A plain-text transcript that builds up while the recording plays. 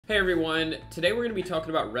Hey everyone, today we're going to be talking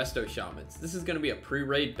about Resto Shamans. This is going to be a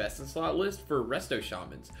pre-raid best in slot list for Resto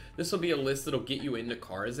Shamans. This will be a list that'll get you into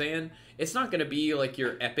Karazhan. It's not going to be like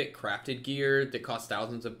your epic crafted gear that costs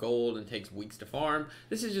thousands of gold and takes weeks to farm.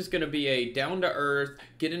 This is just going to be a down-to-earth,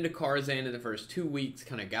 get into Karazhan in the first 2 weeks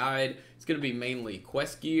kind of guide. It's going to be mainly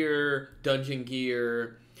quest gear, dungeon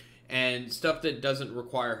gear, and stuff that doesn't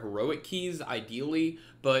require heroic keys ideally,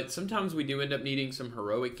 but sometimes we do end up needing some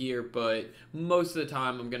heroic gear, but most of the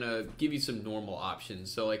time I'm gonna give you some normal options.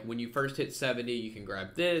 So like when you first hit 70, you can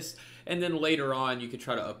grab this, and then later on you can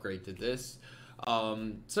try to upgrade to this.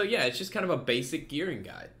 So yeah, it's just kind of a basic gearing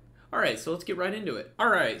guide. Alright, so let's get right into it.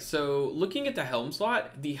 Alright, so looking at the helm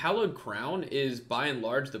slot, the Hallowed Crown is by and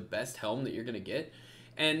large the best helm that you're gonna get.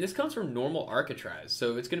 And this comes from normal Alcatraz,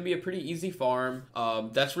 so it's going to be a pretty easy farm.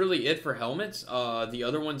 That's really it for helmets. The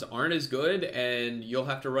other ones aren't as good, and you'll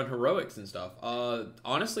have to run heroics and stuff.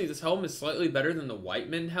 Honestly, this helm is slightly better than the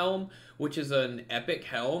Whiteman helm, which is an epic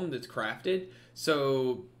helm that's crafted.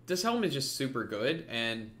 So this helm is just super good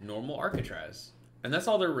and normal Alcatraz. And that's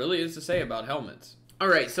all there really is to say about helmets.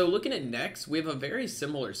 Alright, so looking at next, we have a very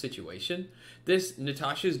similar situation. This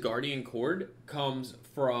Natasha's Guardian Cord comes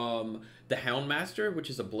from the Houndmaster, which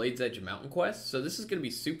is a Blade's Edge mountain quest. So this is going to be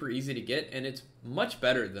super easy to get, and it's much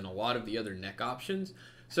better than a lot of the other neck options.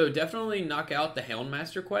 So definitely knock out the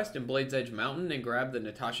Houndmaster quest in Blade's Edge Mountain and grab the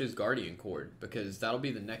Natasha's Guardian Cord, because that'll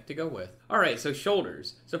be the neck to go with. Alright, so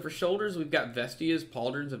shoulders. So for shoulders, we've got Vestia's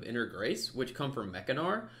Pauldrons of Inner Grace, which come from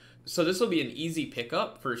Mechanar. So this will be an easy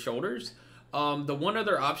pickup for shoulders. The one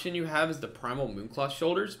other option you have is the Primal Mooncloth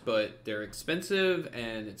shoulders, but they're expensive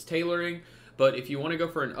and it's tailoring. But if you want to go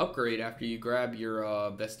for an upgrade after you grab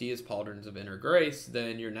your Vestia's Pauldrons of Inner Grace,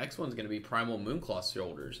 then your next one's going to be Primal Mooncloth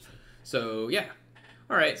shoulders. So yeah.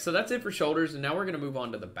 Alright, so that's it for shoulders, and now we're going to move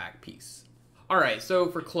on to the back piece. Alright, so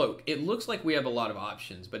for cloak, it looks like we have a lot of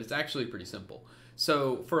options, but it's actually pretty simple.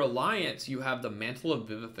 So for Alliance, you have the Mantle of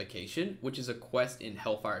Vivification, which is a quest in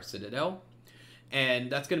Hellfire Citadel.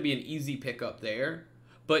 And that's going to be an easy pickup there.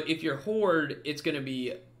 But if you're Horde, it's going to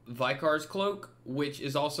be Vikar's Cloak, which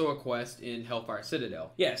is also a quest in Hellfire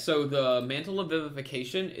Citadel. Yeah, so the Mantle of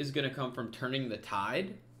Vivification is going to come from Turning the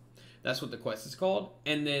Tide. That's what the quest is called.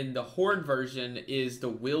 And then the Horde version is the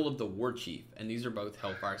Will of the Warchief, and these are both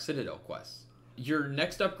Hellfire Citadel quests. Your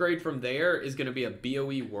next upgrade from there is going to be a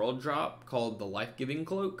BOE world drop called the Life-Giving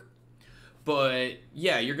Cloak. But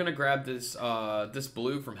yeah, you're gonna grab this this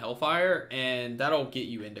blue from Hellfire, and that'll get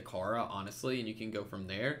you into Kara, honestly, and you can go from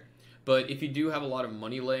there. But if you do have a lot of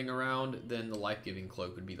money laying around, then the Life-Giving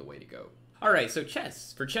Cloak would be the way to go. Alright, so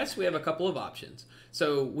chests. For chests, we have a couple of options.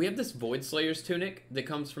 So we have this Void Slayer's Tunic that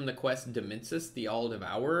comes from the quest Demensis, the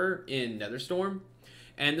All-Devourer in Netherstorm.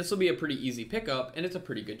 And this will be a pretty easy pickup, and it's a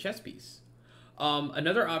pretty good chest piece.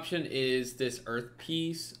 Another option is this Earth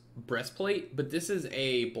Piece breastplate, but this is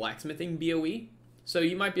a blacksmithing BOE, so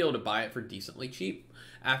you might be able to buy it for decently cheap.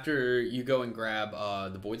 After you go and grab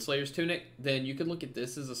the Void Slayer's Tunic, then you could look at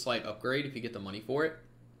this as a slight upgrade if you get the money for it.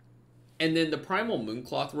 And then the Primal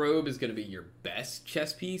Mooncloth robe is going to be your best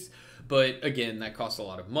chest piece, but again, that costs a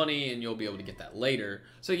lot of money and you'll be able to get that later.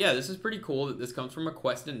 So yeah, this is pretty cool that this comes from a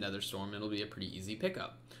quest in Netherstorm. It'll be a pretty easy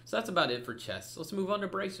pickup. So that's about it for chests. Let's move on to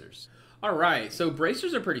bracers. Alright, so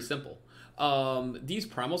bracers are pretty simple. These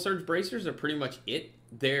Primal Surge bracers are pretty much it.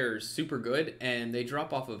 They're super good, and they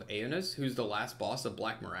drop off of Aeonus, who's the last boss of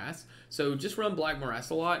Black Morass. So just run Black Morass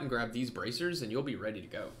a lot and grab these bracers, and you'll be ready to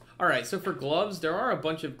go. Alright, so for gloves, there are a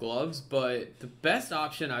bunch of gloves, but the best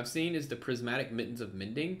option I've seen is the Prismatic Mittens of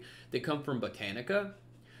Mending that come from Botanica.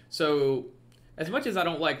 So as much as I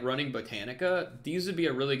don't like running Botanica, these would be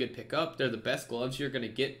a really good pickup. They're the best gloves you're going to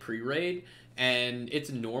get pre-raid, and it's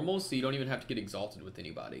normal, so you don't even have to get exalted with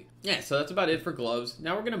anybody. Yeah, so that's about it for gloves.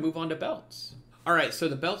 Now we're going to move on to belts. Alright, so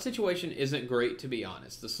the belt situation isn't great, to be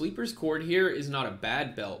honest. The Sleeper's Cord here is not a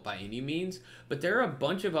bad belt by any means, but there are a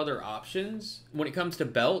bunch of other options when it comes to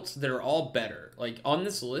belts that are all better. Like, on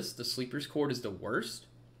this list, the Sleeper's Cord is the worst,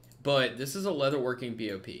 but this is a leatherworking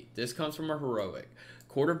BOP. This comes from a heroic.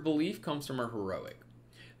 Cord of Belief comes from a heroic.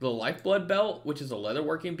 The Lifeblood belt, which is a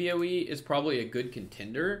leatherworking BOE, is probably a good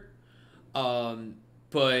contender.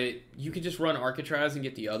 But you could just run Alcatraz and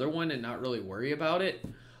get the other one and not really worry about it.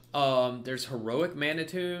 There's Heroic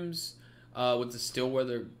Manitombs with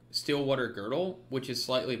the Stillwater Girdle, which is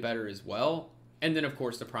slightly better as well. And then, of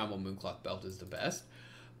course, the Primal Mooncloth belt is the best.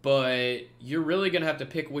 But you're really going to have to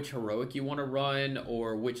pick which heroic you want to run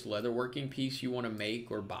or which leatherworking piece you want to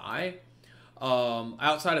make or buy.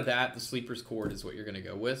 Outside of that, the Sleeper's Cord is what you're going to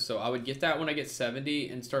go with. So I would get that when I get 70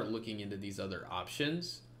 and start looking into these other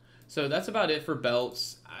options. So that's about it for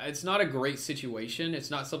belts. It's not a great situation. It's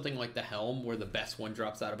not something like the helm where the best one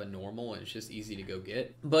drops out of a normal and it's just easy to go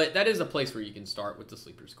get. But that is a place where you can start with the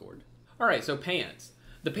sleeper's cord. All right, so pants.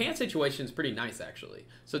 The pants situation is pretty nice, actually.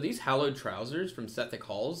 So these hallowed trousers from Sethic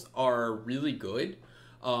Halls are really good.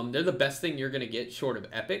 They're the best thing you're going to get short of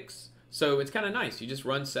epics. So it's kind of nice. You just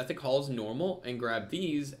run Sethic Halls normal and grab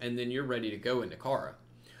these, and then you're ready to go into Kara.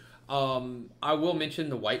 I will mention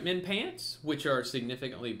the White Men pants, which are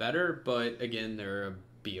significantly better, but again, they're a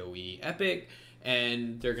BOE epic,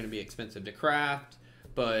 and they're going to be expensive to craft.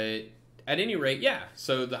 But at any rate, yeah,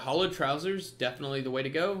 so the hollowed trousers, definitely the way to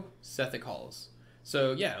go. Sethic Halls.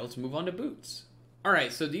 So yeah, let's move on to boots.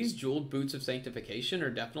 Alright, so these jeweled boots of sanctification are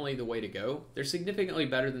definitely the way to go. They're significantly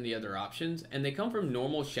better than the other options, and they come from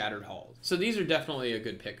normal shattered halls. So these are definitely a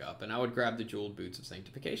good pickup, and I would grab the jeweled boots of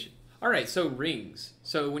sanctification. Alright, so rings.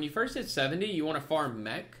 So when you first hit 70, you want to farm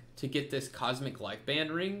mech to get this cosmic life band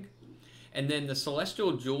ring. And then the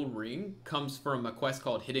celestial jeweled ring comes from a quest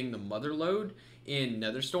called Hitting the Mother Lode in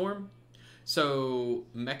Netherstorm. So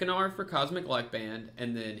Mechanar for cosmic life band,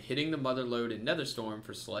 and then Hitting the Mother Lode in Netherstorm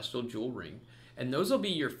for celestial jewel ring. And those will be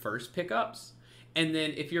your first pickups. And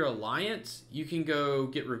then if you're Alliance, you can go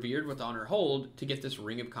get Revered with Honor Hold to get this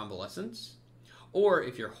Ring of Convalescence. Or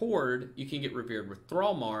if you're Horde, you can get Revered with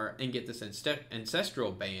Thrallmar and get this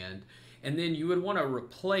Ancestral Band. And then you would want to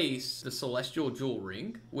replace the Celestial Jewel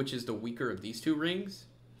Ring, which is the weaker of these two rings,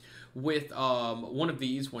 with one of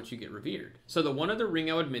these once you get Revered. So the one other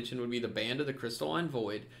ring I would mention would be the Band of the Crystalline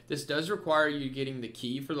Void. This does require you getting the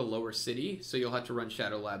key for the lower city, so you'll have to run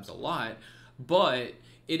Shadow Labs a lot. But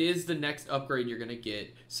it is the next upgrade you're going to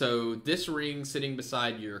get. So this ring sitting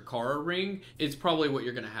beside your Kara ring is probably what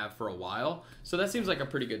you're going to have for a while. So that seems like a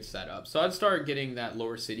pretty good setup. So I'd start getting that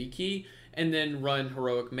lower city key and then run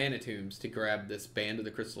Heroic Mana Tombs to grab this Band of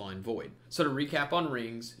the Crystalline Void. So to recap on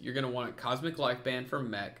rings, you're going to want Cosmic Life Band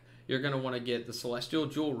from Mech. You're going to want to get the Celestial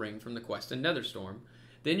Jewel Ring from the quest in Netherstorm.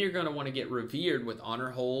 Then you're going to want to get Revered with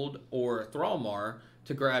Honor Hold or Thrallmar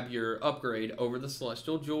to grab your upgrade over the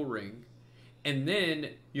Celestial Jewel Ring. And then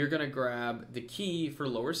you're going to grab the key for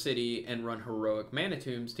Lower City and run Heroic Mana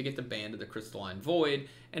Tombs to get the Band of the Crystalline Void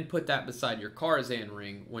and put that beside your Karazhan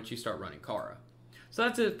ring once you start running Kara. So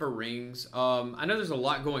that's it for rings. I know there's a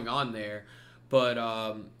lot going on there, but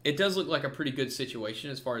it does look like a pretty good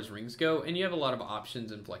situation as far as rings go, and you have a lot of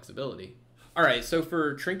options and flexibility. Alright, so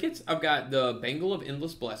for trinkets, I've got the Bangle of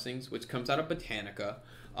Endless Blessings, which comes out of Botanica.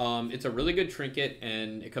 It's a really good trinket,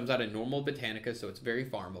 and it comes out of normal Botanica, so it's very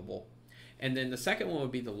farmable. And then the second one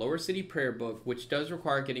would be the Lower City Prayer Book, which does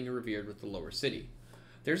require getting Revered with the Lower City.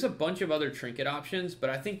 There's a bunch of other trinket options, but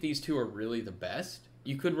I think these two are really the best.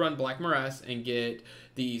 You could run Black Morass and get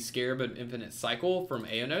the Scarab of Infinite Cycle from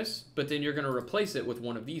Aeonos, but then you're going to replace it with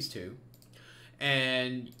one of these two.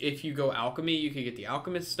 And if you go Alchemy, you can get the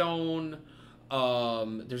Alchemist Stone.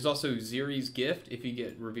 There's also Ziri's Gift if you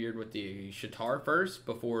get Revered with the Shatar first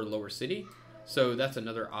before Lower City. So that's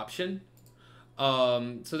another option.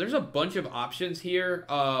 So there's a bunch of options here.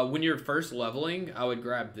 When you're first leveling, I would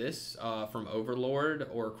grab this from Overlord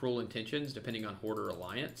or Cruel Intentions, depending on Horde or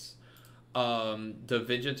Alliance. The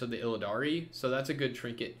Vengeance of the Illidari, so that's a good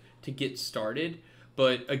trinket to get started.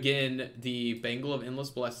 But again, the Bangle of Endless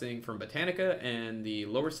Blessing from Botanica and the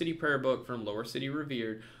Lower City Prayer Book from Lower City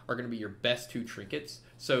Revered are going to be your best two trinkets.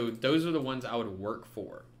 So those are the ones I would work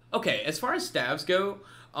for. Okay, as far as staves go,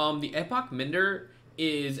 the Epoch Mender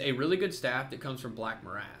is a really good staff that comes from Black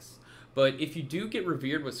Morass. But if you do get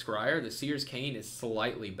Revered with Scryer, the Seer's Cane is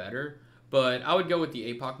slightly better. But I would go with the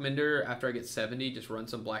Epoch Mender after I get 70, just run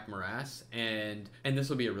some Black Morass, and this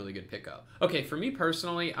will be a really good pickup. Okay, for me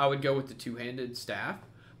personally, I would go with the two-handed staff.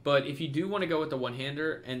 But if you do want to go with the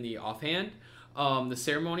one-hander and the offhand, the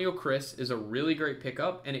Ceremonial Chris is a really great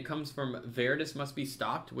pickup, and it comes from Veritas Must Be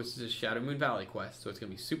Stopped, which is a Shadow Moon Valley quest, so it's going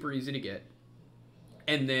to be super easy to get.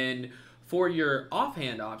 And then for your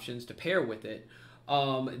offhand options to pair with it,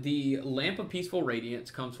 the Lamp of Peaceful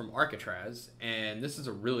Radiance comes from Arcatraz, and this is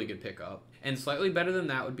a really good pickup. And slightly better than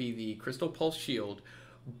that would be the Crystal Pulse Shield,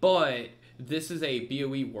 but this is a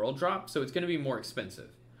BOE world drop, so it's going to be more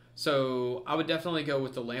expensive. So I would definitely go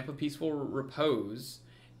with the Lamp of Peaceful Repose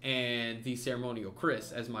and the Ceremonial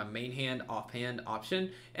Chris as my main hand, offhand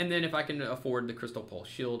option. And then if I can afford the Crystal Pulse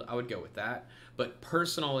Shield, I would go with that. But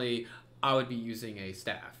personally, I would be using a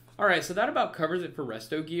staff. Alright, so that about covers it for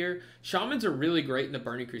Resto gear. Shamans are really great in the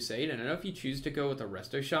Burning Crusade, and I know if you choose to go with a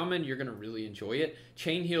Resto Shaman, you're going to really enjoy it.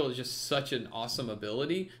 Chain Heal is just such an awesome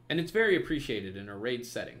ability, and it's very appreciated in a raid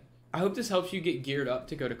setting. I hope this helps you get geared up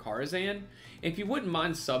to go to Karazhan. If you wouldn't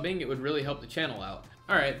mind subbing, it would really help the channel out.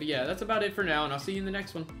 Alright, but yeah, that's about it for now, and I'll see you in the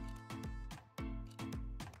next one.